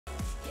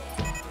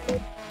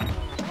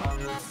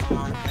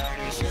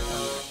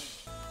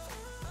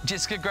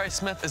Jessica Grace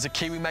Smith is a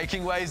Kiwi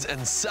making waves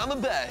in Summer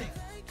Bay.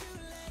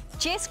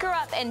 Jess grew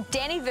up in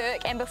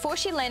Dannyverk, and before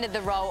she landed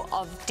the role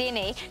of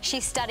Denny, she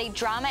studied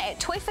drama at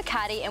Toi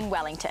Whakaari in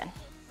Wellington.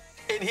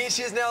 And here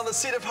she is now on the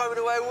set of Home and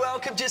Away.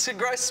 Welcome, Jessica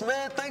Grace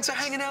Smith. Thanks for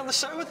hanging out on the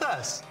show with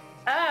us.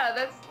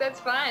 That's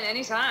fine,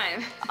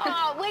 anytime.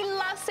 Oh, we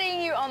love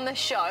seeing you on the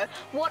show.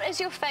 What is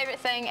your favourite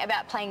thing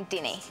about playing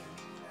Denny?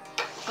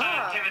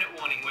 10-minute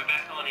warning, we're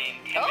back on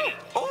in 10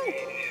 minutes. Oh!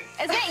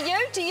 Is that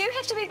you? Do you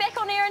have to be back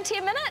on air in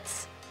 10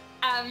 minutes?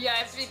 Yeah, I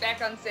have to be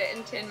back on set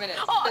in 10 minutes.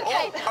 Oh,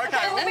 okay.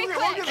 Okay, we'll be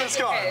we'll get quick. this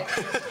going.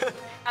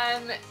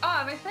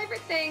 My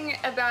favourite thing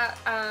about,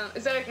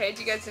 is that okay?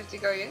 Do you guys have to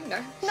go in? No?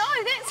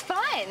 No, that's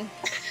fine.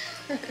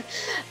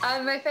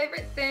 My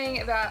favourite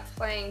thing about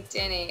playing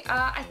Denny,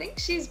 I think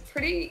she's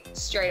pretty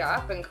straight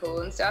up and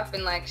cool and stuff,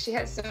 and like she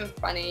has some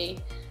funny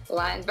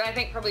lines, but I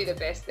think probably the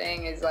best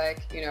thing is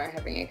like, you know,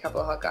 having a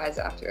couple of hot guys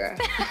after her.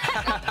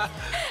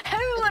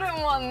 Who wouldn't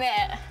want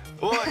that?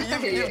 Well,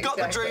 you've got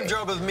exactly. the dream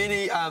job of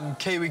many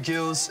Kiwi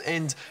girls,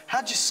 and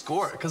how'd you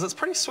score it? Because it's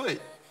pretty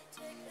sweet.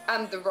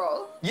 The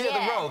role?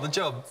 Yeah, the role, the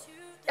job.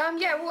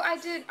 Yeah, well, I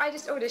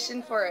just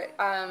auditioned for it.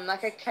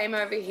 Like, I came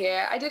over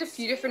here. I did a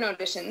few different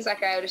auditions.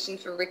 Like, I auditioned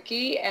for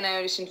Ricky and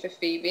I auditioned for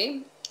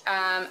Phoebe.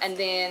 And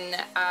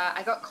then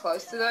I got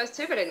close to those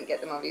two, but I didn't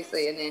get them,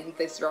 obviously. And then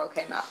this role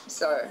came up.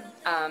 So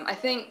I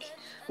think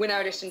when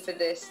I auditioned for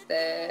this,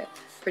 the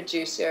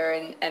producer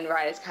and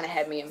writers kind of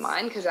had me in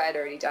mind because I had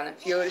already done a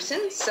few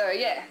auditions. So,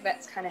 yeah,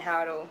 that's kind of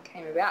how it all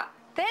came about.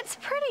 That's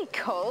pretty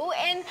cool.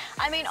 And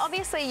I mean,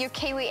 obviously your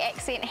Kiwi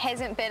accent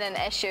hasn't been an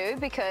issue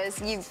because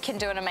you can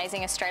do an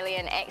amazing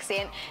Australian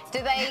accent. Do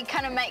they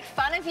kind of make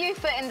fun of you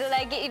and do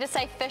they get you to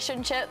say fish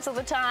and chips all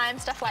the time,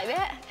 stuff like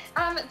that?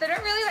 They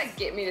don't really like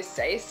get me to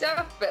say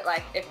stuff, but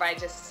like if I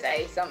just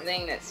say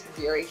something that's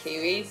very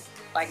Kiwi,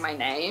 like my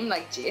name,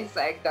 like Jess,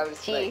 like they'll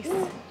just be like,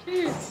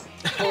 cheers.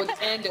 Or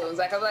jandals.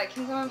 Like I'm like,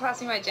 can someone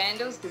pass me my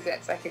jandals? Because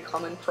that's like a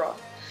common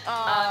prop.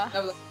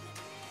 I'm like,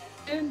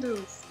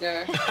 jandals.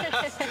 No.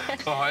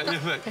 All right,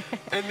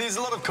 and there's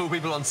a lot of cool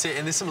people on set,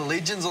 and there's some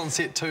legends on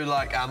set too,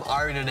 like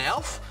Irene and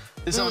Alf.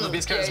 They're some of the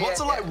best characters. What's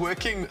it like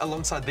working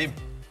alongside them?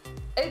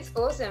 It's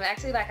awesome.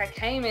 Actually, like I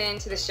came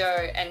into the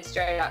show and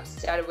straight up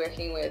started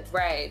working with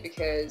Ray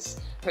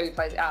who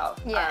plays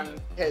Alf.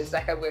 Because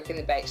like I work in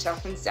the bake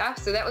shop and stuff.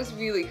 So that was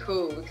really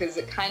cool because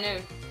it kind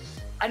of,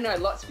 I don't know,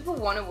 lots of people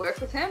want to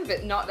work with him,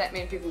 but not that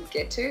many people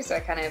get to. So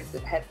I kind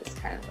of had this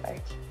kind of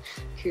like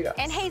kudos.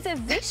 And he's a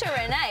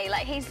veteran, eh?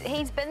 Like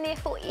he's been there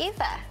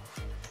forever.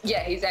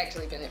 Yeah, he's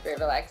actually been there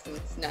forever, like since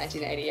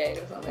 1988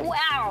 or something.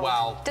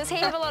 Wow. Does he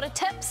have a lot of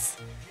tips?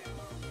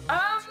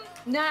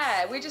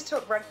 Nah, we just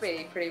talk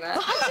rugby pretty much.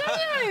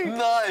 Oh, do you?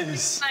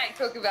 Nice. We don't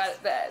talk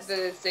about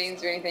the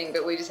scenes or anything,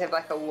 but we just have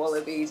like a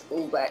Wallabies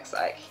All Blacks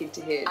like head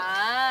to head.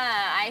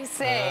 Ah, I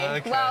see.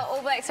 Okay. Well,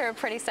 All Blacks are a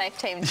pretty safe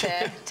team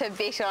to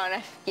bet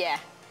on. Yeah.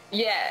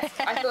 Yeah,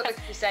 I thought the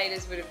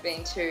Crusaders would have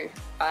been too,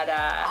 but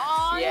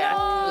Oh, yeah.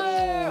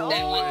 no.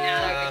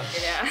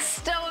 Yeah.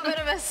 Still a bit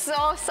of a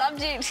sore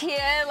subject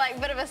here, like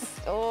a bit of a,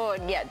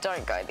 yeah,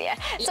 don't go there.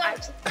 Yeah, So, I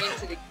actually went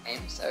to the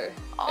game, so.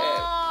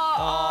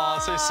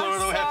 So you saw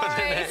it all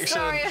happen in action.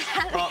 Sorry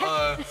about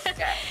that.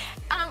 Okay.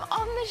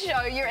 On the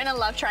show, you're in a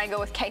love triangle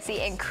with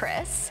Casey and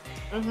Chris.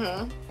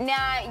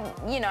 Now,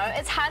 you know,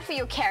 it's hard for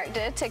your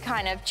character to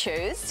kind of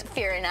choose,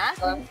 fair enough.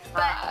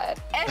 But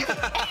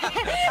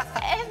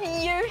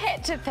if you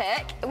had to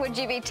pick, would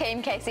you be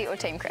Team Casey or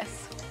Team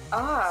Chris?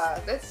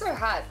 That's so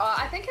hard.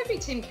 I think I'd be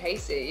Team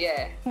Casey,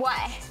 yeah.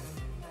 Why?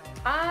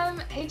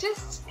 He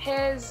just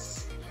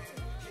has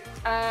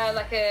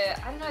like I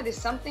don't know, there's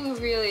something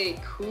really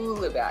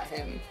cool about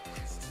him.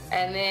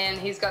 And then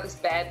he's got this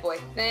bad boy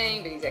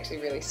thing, but he's actually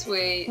really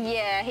sweet.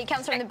 Yeah, he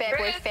comes from the bad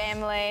boy Chris?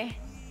 family.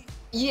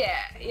 Yeah,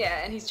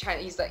 and he's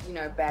like, you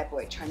know, bad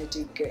boy trying to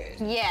do good.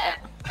 Yeah.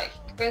 And, like,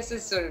 Chris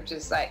is sort of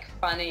just like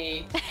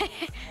funny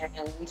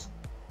and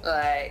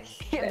like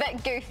A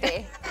bit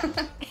goofy.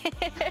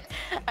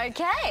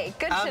 Okay,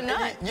 good to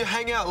know. You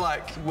hang out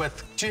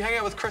do you hang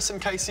out with Chris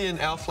and Casey and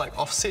Alf like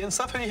offset and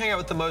stuff? Who do you hang out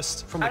with the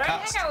most from the I don't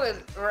cast? hang out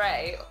with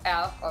Ray,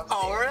 Alf, obviously.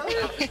 Oh,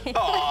 really?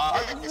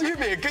 Oh,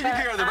 you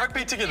go to the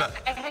rugby together.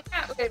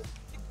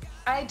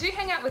 I do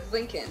hang out with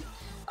Lincoln,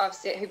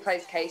 offset, who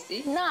plays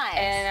Casey. Nice.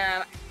 And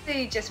I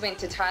actually just went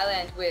to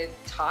Thailand with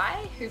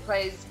Ty, who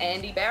plays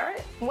Andy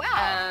Barrett.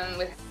 Wow.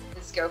 With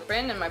his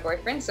girlfriend and my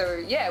boyfriend.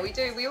 So yeah,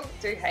 we all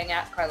do hang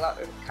out quite a lot.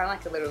 We're kind of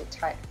like a little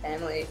tight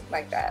family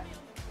like that.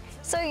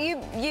 So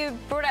you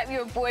brought up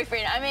your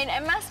boyfriend. I mean,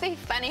 it must be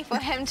funny for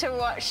him to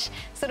watch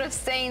sort of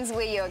scenes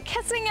where you're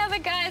kissing other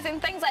guys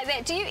and things like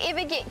that. Do you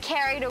ever get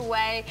carried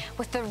away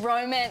with the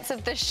romance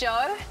of the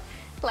show?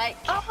 Like,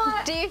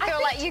 do you feel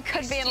like you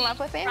could be in love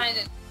with him? Kind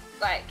of,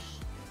 like,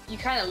 you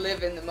kind of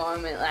live in the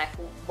moment, like,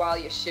 while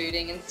you're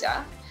shooting and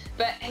stuff.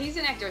 But he's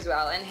an actor as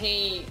well, and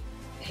he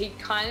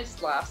kind of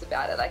just laughs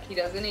about it. Like, he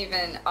doesn't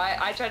even,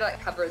 I try to like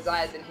cover his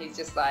eyes and he's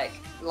just like,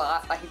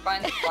 he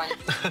finds it funny.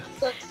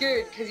 So it's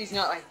good because he's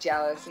not like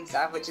jealous and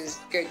stuff, which is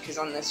good because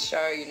on this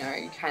show, you know,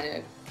 you kind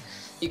of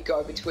you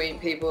go between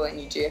people and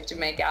you do have to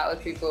make out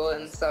with people,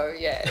 and so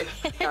yeah.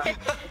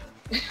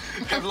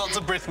 Have lots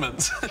of breath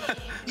mints.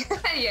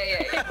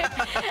 yeah.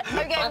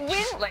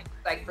 Okay,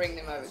 like bring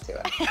them over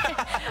to us.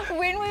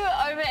 when we were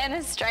over in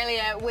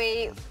Australia,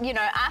 we,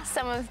 asked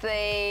some of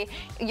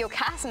your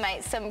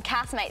castmates some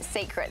castmate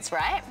secrets,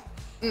 right?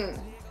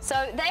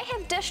 So they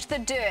have dished the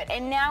dirt,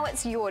 and now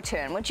it's your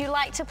turn. Would you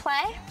like to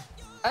play?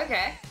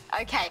 Okay.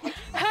 Okay.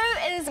 Who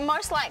is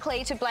most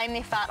likely to blame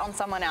their fart on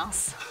someone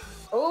else?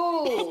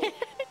 Ooh.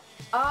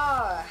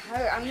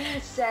 I'm gonna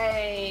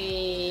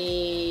say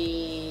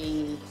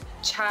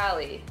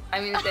Charlie.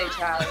 I'm gonna say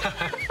Charlie.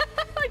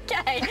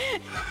 Okay.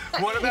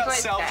 What about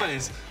He's like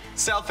selfies?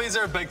 Selfies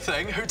are a big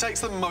thing. Who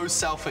takes the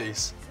most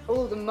selfies?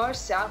 Oh, the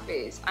most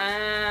selfies.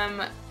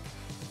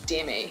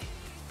 Demi.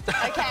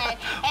 Okay.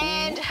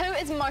 And who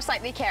is most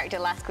like their character?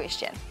 Last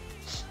question.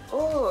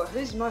 Oh,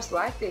 who's most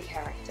like their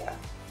character?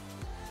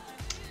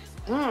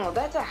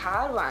 That's a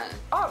hard one.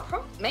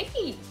 Oh,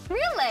 maybe.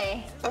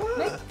 Really?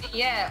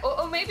 Yeah,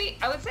 or maybe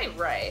I would say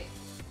Ray.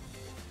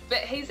 But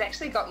he's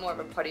actually got more of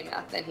a potty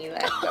mouth than he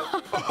lets.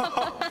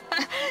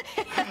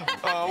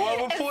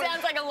 It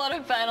sounds like a lot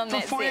of fun on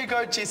that set. Before you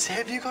go, Jess,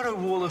 have you got a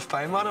Wall of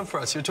Fame item for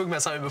us? You were talking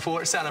about something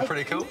before. It sounded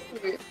pretty cool.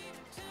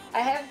 I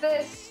have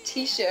this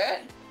T-shirt.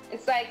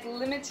 It's like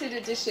limited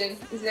edition.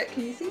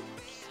 Can you see?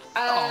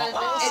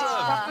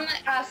 Awesome. It's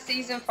from our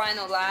season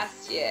final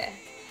last year.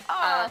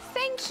 Oh,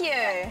 thank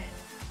you.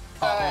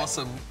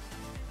 Awesome.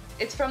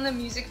 It's from the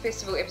music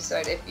festival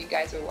episode, if you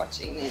guys were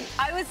watching then.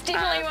 I was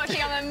definitely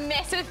watching. I'm a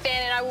massive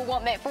fan, and I will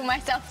want that for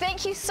myself.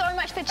 Thank you so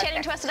much for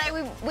chatting to us today.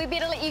 We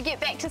better let you get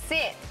back to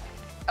set.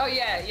 Oh,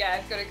 yeah,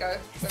 I've got to go.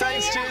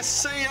 Thanks, Jess.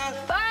 See ya.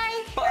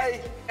 Bye.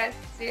 Bye. Guys,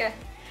 see ya.